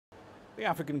The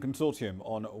African Consortium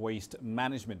on Waste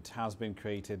Management has been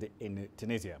created in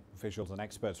Tunisia. Officials and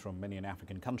experts from many an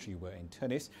African country were in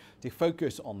Tunis to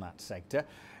focus on that sector.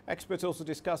 Experts also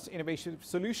discussed innovative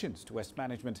solutions to waste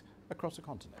management across the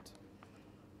continent.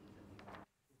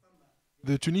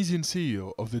 The Tunisian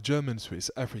CEO of the German-Swiss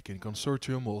African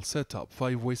Consortium will set up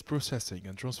 5 waste processing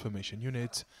and transformation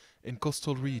units in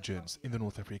coastal regions in the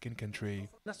North African country.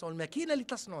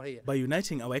 By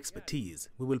uniting our expertise,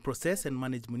 we will process and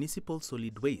manage municipal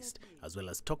solid waste as well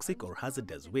as toxic or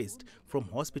hazardous waste from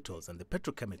hospitals and the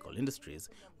petrochemical industries,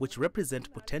 which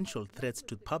represent potential threats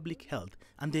to public health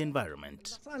and the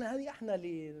environment.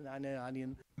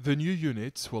 The new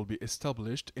units will be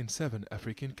established in 7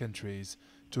 African countries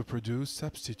to produce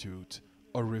substitute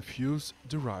or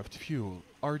refuse-derived fuel,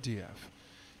 RDF.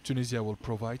 Tunisia will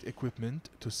provide equipment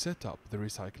to set up the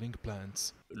recycling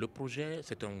plants.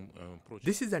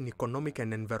 This is an economic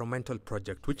and environmental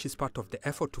project which is part of the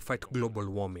effort to fight global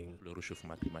warming.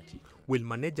 We'll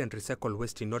manage and recycle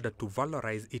waste in order to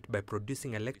valorize it by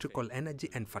producing electrical energy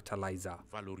and fertilizer.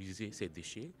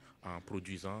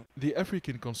 The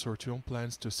African Consortium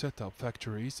plans to set up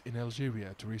factories in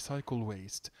Algeria to recycle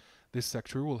waste. This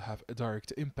sector will have a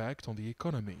direct impact on the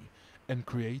economy and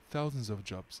create thousands of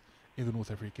jobs in the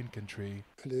North African country.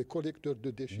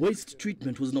 Waste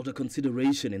treatment was not a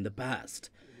consideration in the past.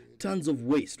 Tons of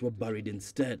waste were buried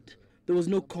instead. There was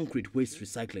no concrete waste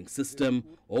recycling system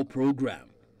or program.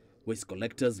 Waste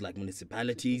collectors like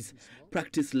municipalities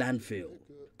practiced landfill.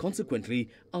 Consequently,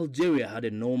 Algeria had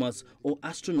enormous or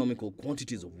astronomical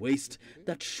quantities of waste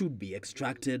that should be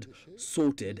extracted,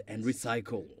 sorted and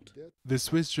recycled. The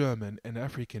Swiss-German and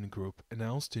African group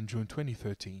announced in June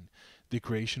 2013 the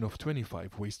creation of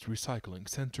 25 waste recycling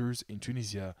centers in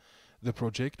Tunisia. The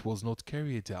project was not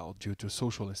carried out due to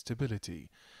social instability.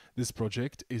 This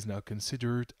project is now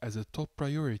considered as a top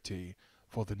priority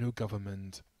for the new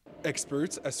government.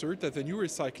 Experts assert that the new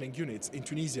recycling units in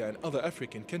Tunisia and other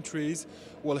African countries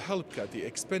will help cut the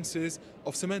expenses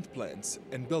of cement plants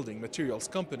and building materials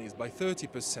companies by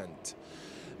 30%.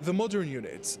 The modern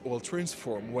units will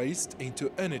transform waste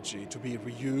into energy to be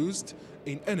reused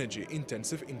in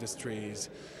energy-intensive industries.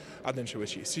 Adnan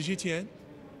Shawashi, CGTN,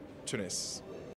 Tunis.